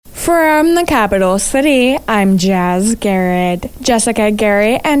From the capital city, I'm Jazz Garrett. Jessica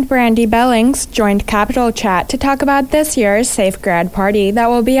Gary and Brandy Bellings joined Capital Chat to talk about this year's Safe Grad party that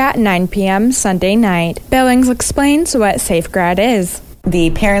will be at 9 p.m. Sunday night. Bellings explains what Safe Grad is.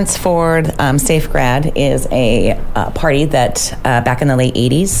 The Parents Forward Safe Grad is a party that back in the late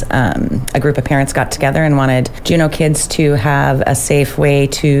 80s, a group of parents got together and wanted Juneau kids to have a safe way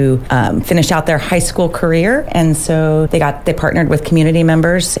to finish out their high school career. And so they partnered with community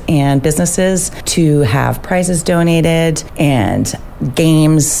members and businesses to have prizes donated and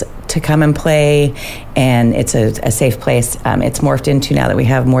games to come and play, and it's a safe place. It's morphed into, now that we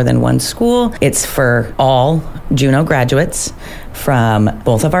have more than one school, it's for all Juneau graduates from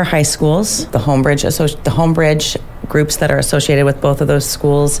both of our high schools, the Homebridge groups that are associated with both of those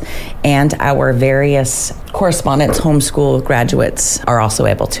schools, and our various correspondence homeschool graduates are also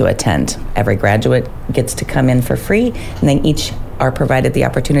able to attend. Every graduate gets to come in for free, and they each are provided the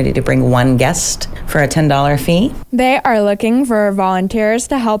opportunity to bring one guest for a $10 fee. They are looking for volunteers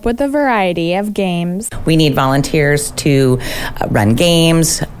to help with a variety of games. We need volunteers to run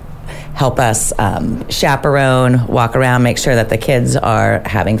games, help us chaperone, walk around, make sure that the kids are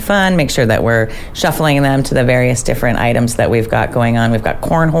having fun, make sure that we're shuffling them to the various different items that we've got going on. We've got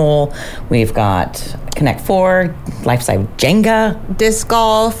cornhole, we've got Connect 4, life-size Jenga, disc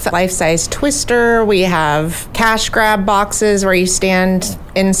golf, life-size Twister. We have cash grab boxes where you stand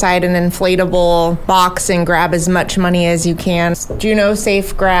inside an inflatable box and grab as much money as you can. Juneau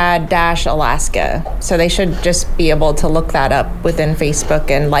Safe Grad Alaska. So they should just be able to look that up within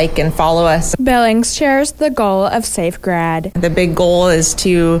Facebook and like and follow us. Billings shares the goal of Safe Grad. The big goal is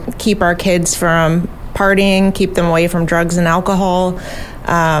to keep our kids from partying, keep them away from drugs and alcohol.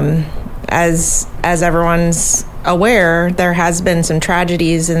 As everyone's aware, there has been some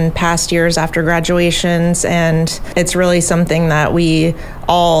tragedies in past years after graduations, and it's really something that we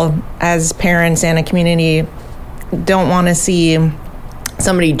all, as parents and a community, don't want to see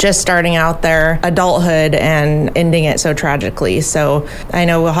somebody just starting out their adulthood and ending it so tragically. So I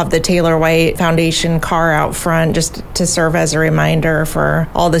know we'll have the Taylor White Foundation car out front just to serve as a reminder for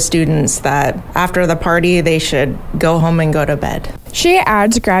all the students that after the party, they should go home and go to bed. She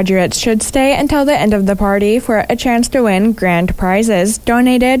adds graduates should stay until the end of the party for a chance to win grand prizes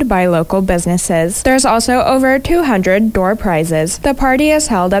donated by local businesses. There's also over 200 door prizes. The party is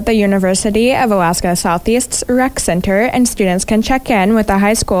held at the University of Alaska Southeast's Rec Center, and students can check in with the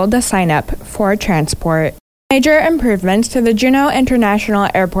high school to sign up for transport. Major improvements to the Juneau International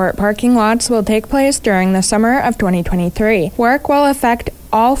Airport parking lots will take place during the summer of 2023. Work will affect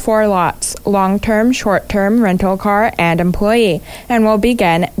all 4 lots, long-term, short-term, rental car, and employee, and will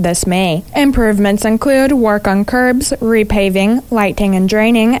begin this May. Improvements include work on curbs, repaving, lighting and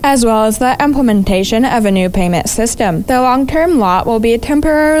draining, as well as the implementation of a new payment system. The long-term lot will be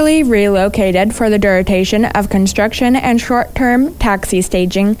temporarily relocated for the duration of construction, and short-term taxi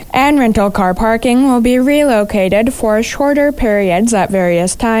staging and rental car parking will be relocated for shorter periods at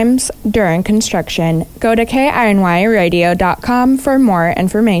various times during construction. Go to KINYradio.com for more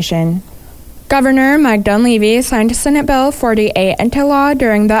information. Governor Mike Dunleavy signed Senate Bill 48 into law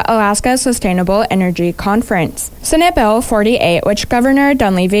during the Alaska Sustainable Energy Conference. Senate Bill 48, which Governor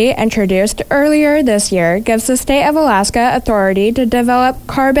Dunleavy introduced earlier this year, gives the state of Alaska authority to develop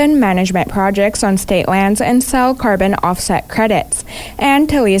carbon management projects on state lands and sell carbon offset credits, and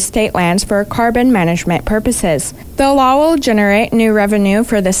to lease state lands for carbon management purposes. The law will generate new revenue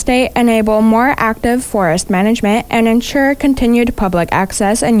for the state, enable more active forest management, and ensure continued public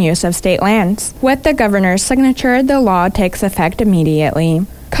access and use of state lands. With the governor's signature, the law takes effect immediately.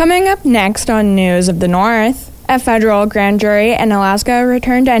 Coming up next on News of the North, a federal grand jury in Alaska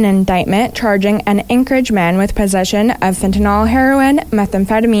returned an indictment charging an Anchorage man with possession of fentanyl, heroin,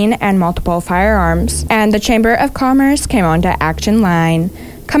 methamphetamine, and multiple firearms. And the Chamber of Commerce came onto Action Line.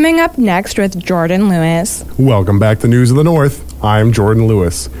 Coming up next with Jordan Lewis. Welcome back to News of the North. I'm Jordan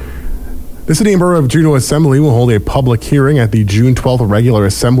Lewis. The City and Borough of Juneau Assembly will hold a public hearing at the June 12th regular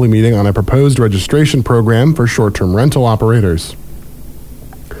Assembly meeting on a proposed registration program for short-term rental operators.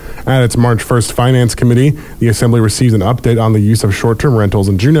 At its March 1st Finance Committee, the Assembly received an update on the use of short-term rentals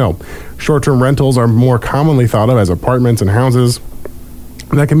in Juneau. Short-term rentals are more commonly thought of as apartments and houses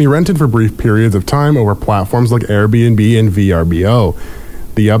that can be rented for brief periods of time over platforms like Airbnb and VRBO.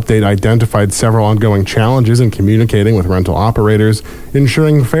 The update identified several ongoing challenges in communicating with rental operators,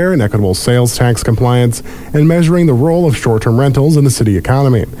 ensuring fair and equitable sales tax compliance, and measuring the role of short-term rentals in the city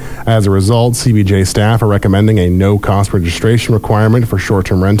economy. As a result, CBJ staff are recommending a no-cost registration requirement for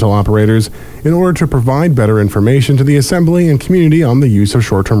short-term rental operators in order to provide better information to the Assembly and community on the use of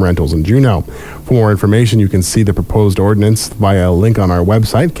short-term rentals in Juneau. For more information, you can see the proposed ordinance via a link on our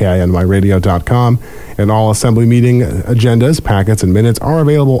website, KINYradio.com, and all Assembly meeting agendas, packets, and minutes are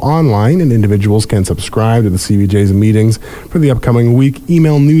available online, and individuals can subscribe to the CBJ's meetings for the upcoming week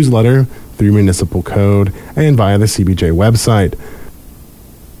email newsletter through municipal code and via the CBJ website.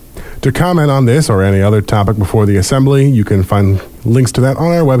 To comment on this or any other topic before the Assembly, you can find links to that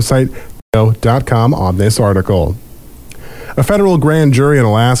on our website, .com, on this article. A federal grand jury in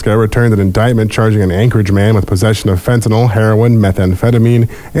Alaska returned an indictment charging an Anchorage man with possession of fentanyl, heroin, methamphetamine,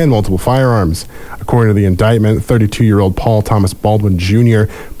 and multiple firearms. According to the indictment, 32-year-old Paul Thomas Baldwin Jr.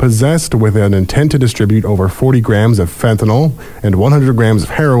 possessed with an intent to distribute over 40 grams of fentanyl and 100 grams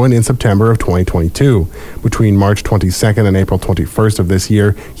of heroin in September of 2022. Between March 22nd and April 21st of this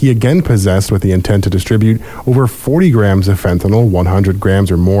year, he again possessed with the intent to distribute over 40 grams of fentanyl, 100 grams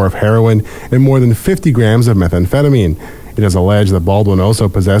or more of heroin, and more than 50 grams of methamphetamine. It is alleged that Baldwin also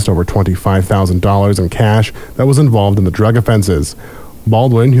possessed over $25,000 in cash that was involved in the drug offenses.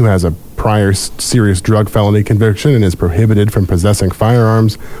 Baldwin, who has a prior serious drug felony conviction and is prohibited from possessing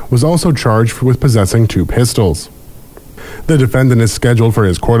firearms, was also charged with possessing 2 pistols. The defendant is scheduled for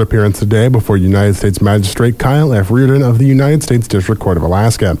his court appearance today before United States Magistrate Kyle F. Reardon of the United States District Court of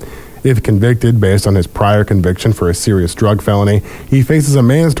Alaska. If convicted based on his prior conviction for a serious drug felony, he faces a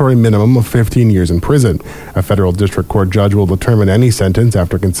mandatory minimum of 15 years in prison. A federal district court judge will determine any sentence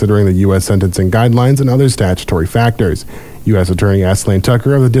after considering the U.S. sentencing guidelines and other statutory factors. U.S. Attorney Aslane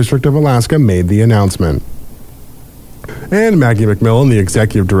Tucker of the District of Alaska made the announcement. And Maggie McMillan, the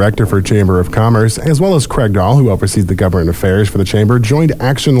executive director for Chamber of Commerce, as well as Craig Dahl, who oversees the government affairs for the Chamber, joined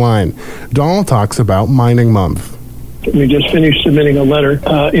Action Line. Dahl talks about Mining Month. We just finished submitting a letter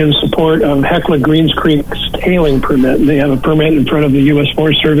in support of Hecla Greens Creek's tailing permit. They have a permit in front of the U.S.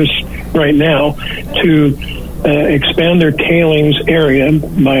 Forest Service right now to expand their tailings area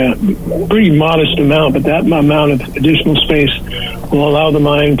by a pretty modest amount, but that amount of additional space will allow the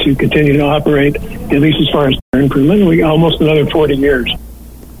mine to continue to operate, at least as far as improvement, almost another 40 years.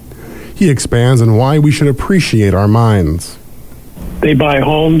 He expands on why we should appreciate our mines. They buy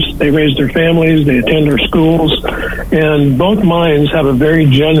homes, they raise their families, they attend our schools, and both mines have a very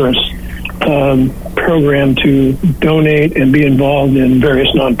generous program to donate and be involved in various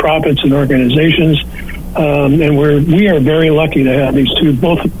nonprofits and organizations. And we are very lucky to have these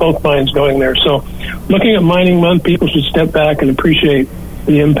both mines going there. So looking at Mining Month, people should step back and appreciate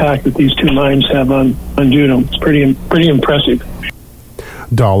the impact that these 2 mines have on Juneau. It's pretty impressive.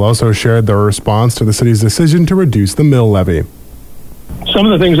 Dahl also shared their response to the city's decision to reduce the mill levy. Some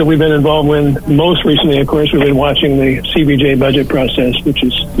of the things that we've been involved with most recently, of course, we've been watching the CBJ budget process, which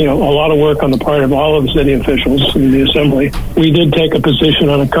is, a lot of work on the part of all of the city officials in the Assembly. We did take a position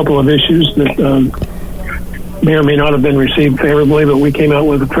on a couple of issues that may or may not have been received favorably, but we came out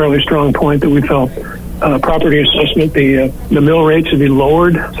with a fairly strong point that we felt property assessment, the mill rate should be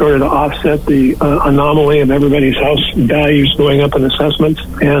lowered, sort of to offset the anomaly of everybody's house values going up in assessments.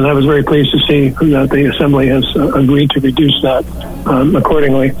 And I was very pleased to see that the Assembly has agreed to reduce that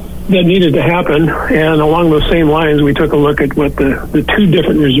accordingly. That needed to happen, and along those same lines, we took a look at what the 2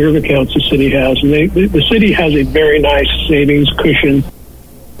 different reserve accounts the city has. And the city has a very nice savings cushion.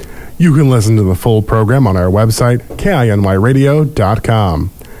 You can listen to the full program on our website,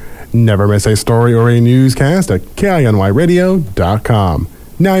 KINYradio.com. Never miss a story or a newscast at KINYradio.com.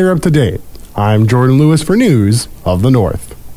 Now you're up to date. I'm Jordan Lewis for News of the North.